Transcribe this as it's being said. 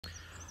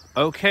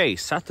Okay,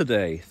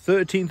 Saturday,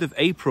 13th of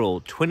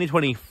April,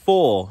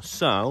 2024.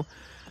 So,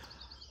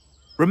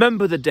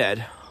 remember the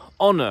dead,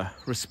 honour,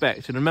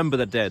 respect, and remember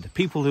the dead.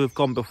 People who have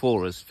gone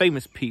before us,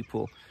 famous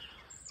people,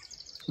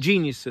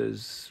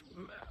 geniuses,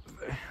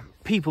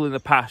 people in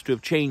the past who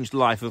have changed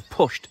life, have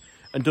pushed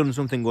and done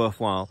something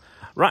worthwhile.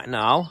 Right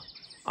now,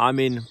 I'm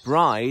in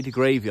Bride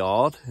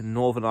Graveyard in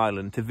Northern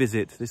Ireland to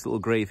visit this little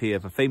grave here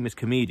of a famous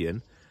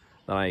comedian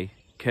that I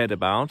cared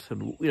about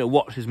and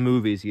watched his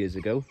movies years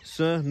ago,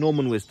 Sir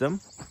Norman Wisdom.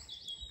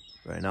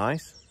 Very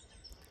nice.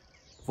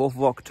 4th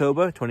of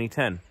October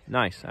 2010.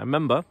 Nice. I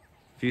remember a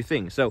few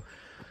things. So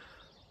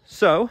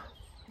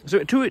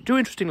two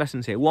interesting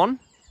lessons here. One,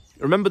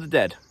 remember the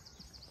dead,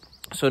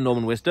 Sir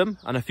Norman Wisdom,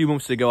 and a few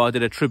months ago I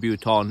did a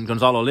tribute on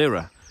Gonzalo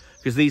Lira,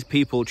 because these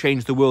people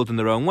changed the world in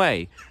their own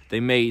way.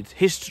 They made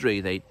history,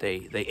 they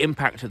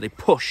impacted, they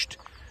pushed.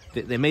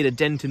 They made a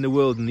dent in the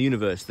world and the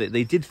universe.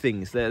 They did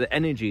things. Their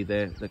energy,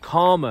 their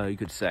karma, you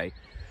could say,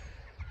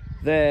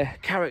 their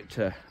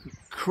character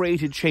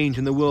created change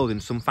in the world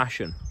in some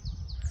fashion.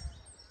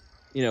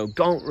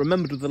 Gone,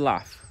 remembered with a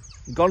laugh.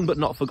 Gone but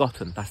not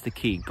forgotten. That's the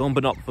key. Gone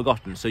but not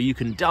forgotten. So you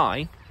can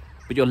die,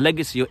 but your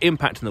legacy, your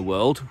impact in the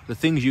world, the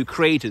things you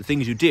created, the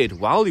things you did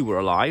while you were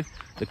alive,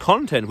 the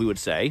content, we would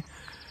say,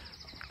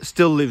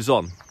 still lives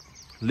on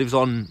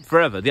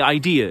forever. The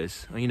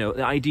ideas,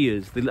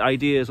 the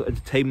ideas or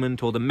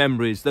entertainment or the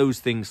memories, those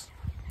things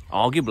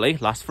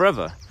arguably last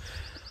forever.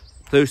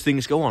 Those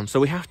things go on. So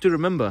we have to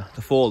remember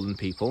the fallen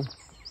people,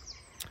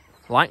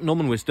 like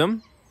Norman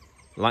Wisdom,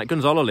 like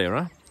Gonzalo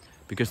Lira,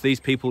 because these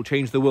people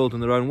changed the world in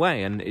their own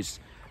way. And it's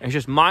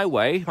just my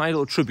way, my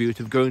little tribute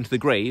of going to the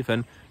grave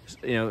and,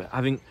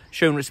 having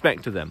shown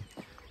respect to them.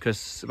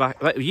 Because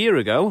about a year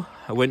ago,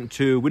 I went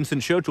to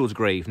Winston Churchill's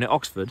grave near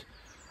Oxford.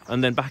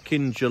 And then back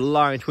in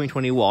July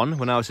 2021,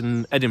 when I was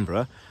in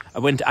Edinburgh, I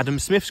went to Adam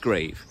Smith's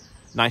grave.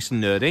 Nice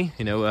and nerdy,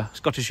 a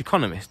Scottish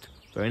economist.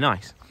 Very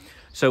nice.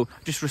 So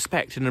just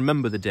respect and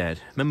remember the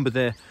dead. Remember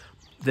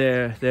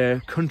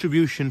their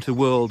contribution to the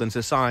world and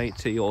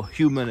society or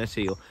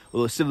humanity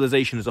or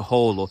civilization as a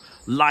whole or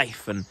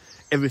life and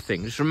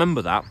everything. Just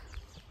remember that.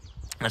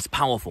 That's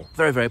powerful.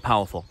 Very, very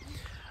powerful.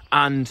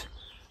 And,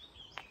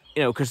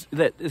 because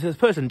if the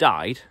person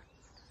died,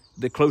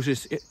 the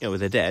closest,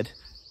 they're dead,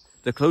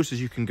 the closest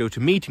you can go to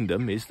meeting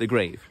them is the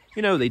grave.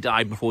 They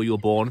died before you were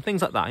born,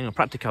 things like that,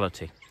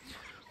 practicality.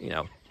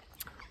 The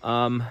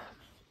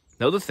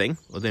other thing,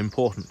 or the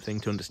important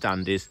thing to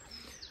understand is,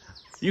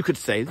 you could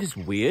say, this is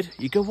weird.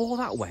 You go all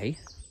that way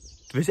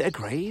to visit a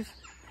grave?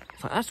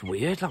 It's like, that's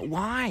weird. Like,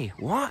 why?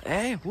 What?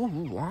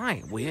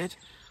 Why? Weird.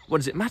 What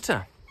does it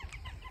matter?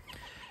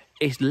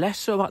 It's less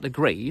so about the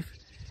grave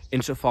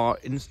insofar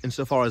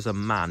as a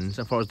man,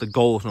 insofar as the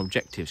goals and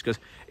objectives. Because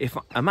if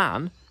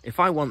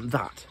I want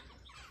that,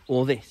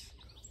 or this,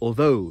 or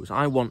those,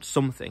 I want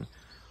something,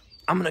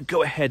 I'm going to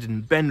go ahead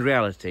and bend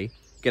reality,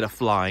 get a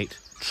flight,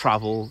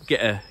 travel,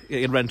 get a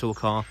rental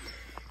car,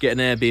 get an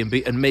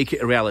Airbnb and make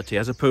it a reality,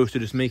 as opposed to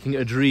just making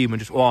it a dream and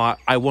just,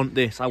 I want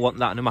this, I want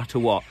that, no matter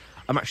what.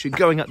 I'm actually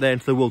going out there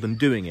into the world and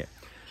doing it.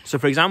 So,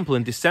 for example,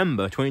 in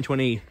December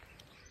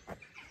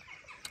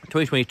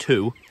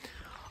 2022,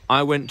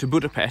 I went to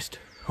Budapest,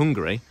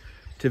 Hungary,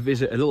 to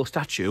visit a little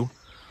statue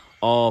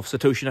of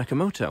Satoshi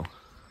Nakamoto.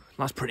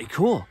 That's pretty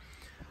cool.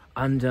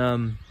 And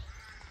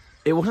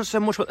it wasn't so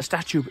much about the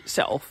statue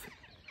itself,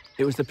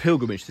 it was the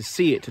pilgrimage, to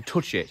see it, to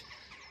touch it.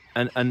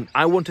 And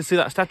I want to see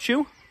that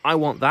statue, I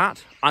want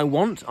that, I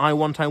want,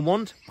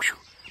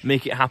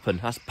 make it happen.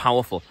 That's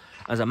powerful.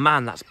 As a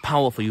man, that's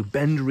powerful. You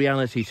bend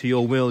reality to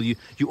your will, you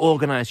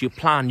organise, you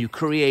plan, you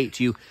create,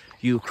 you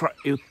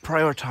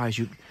prioritise,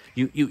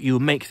 you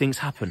make things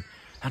happen.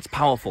 That's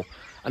powerful.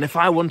 And if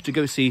I want to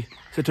go see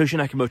Satoshi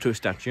Nakamoto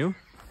statue,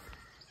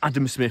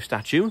 Adam Smith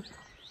statue,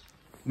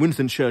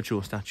 Winston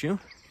Churchill statue,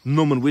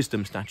 Norman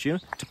Wisdom statue,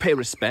 to pay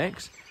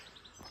respects,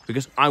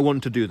 because I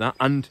want to do that,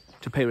 and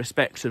to pay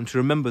respects and to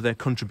remember their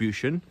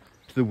contribution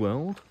to the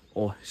world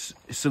or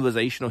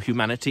civilization or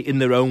humanity in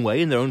their own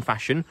way, in their own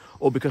fashion,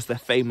 or because they're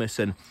famous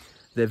and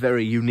they're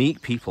very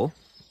unique people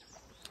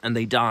and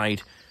they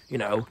died,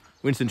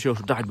 Winston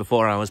Churchill died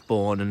before I was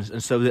born,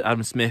 and so did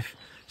Adam Smith.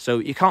 So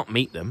you can't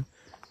meet them.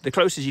 The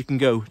closest you can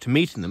go to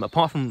meeting them,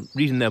 apart from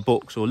reading their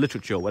books or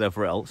literature or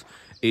whatever else,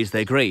 is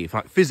their grave,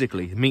 like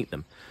physically meet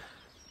them.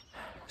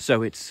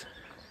 So it's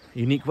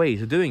unique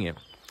ways of doing it.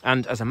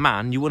 And as a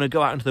man, you want to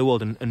go out into the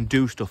world and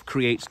do stuff,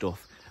 create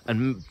stuff,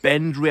 and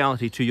bend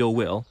reality to your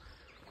will.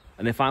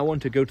 And if I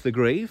want to go to the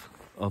grave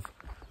of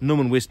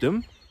Norman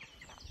Wisdom,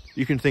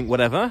 you can think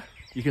whatever.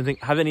 You can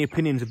have any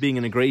opinions of being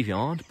in a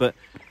graveyard, but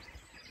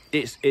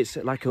it's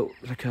like you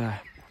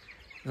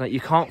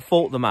can't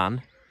fault the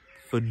man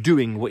for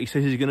doing what he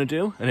says he's going to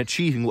do and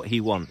achieving what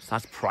he wants.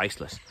 That's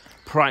priceless.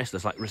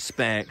 Priceless, like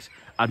respect,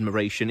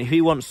 admiration. If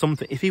he wants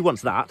something, if he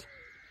wants that,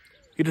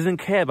 he doesn't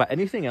care about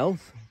anything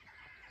else.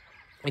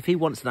 If he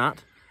wants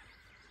that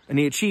and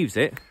he achieves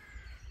it,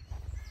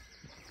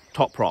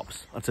 top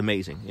props. That's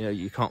amazing.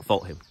 You can't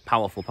fault him.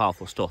 Powerful,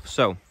 powerful stuff.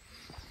 So,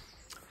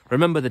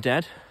 remember the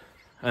dead.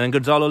 And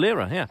Gonzalo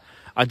Lira, yeah.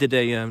 I did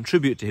a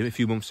tribute to him a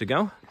few months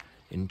ago,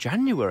 in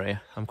January,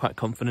 I'm quite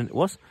confident it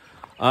was,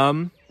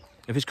 of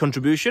his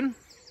contribution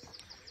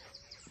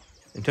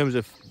in terms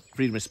of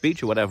freedom of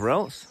speech or whatever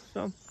else.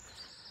 So,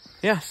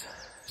 yes.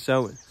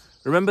 So,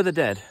 remember the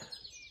dead.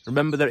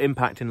 Remember their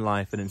impact in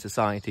life and in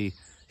society,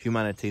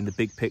 humanity, in the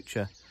big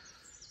picture.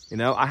 You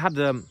know, I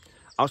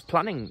was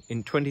planning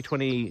in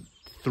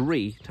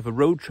 2023 to have a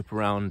road trip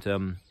around,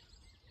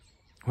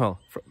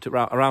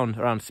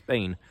 around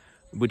Spain,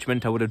 which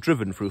meant I would have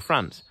driven through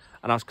France.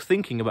 And I was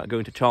thinking about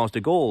going to Charles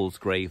de Gaulle's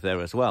grave there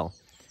as well,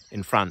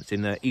 in France,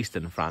 in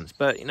eastern France.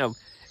 But, you know,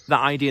 that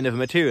idea never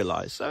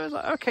materialised. So I was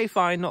like, okay,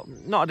 fine,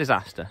 not a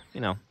disaster.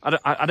 You know,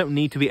 I don't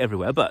need to be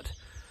everywhere, but,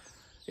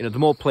 you know, the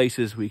more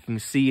places we can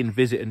see and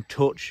visit and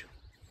touch,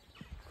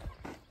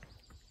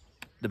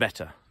 the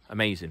better.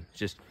 Amazing.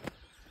 Just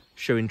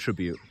showing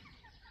tribute,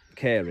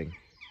 caring,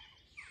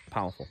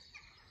 powerful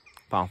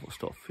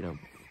stuff, you know.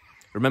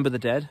 Remember the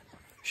dead,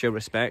 show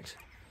respect,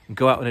 and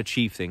go out and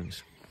achieve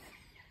things.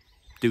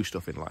 Do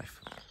stuff in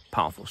life,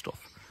 powerful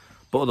stuff.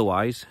 But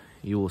otherwise,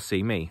 you will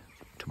see me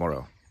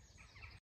tomorrow.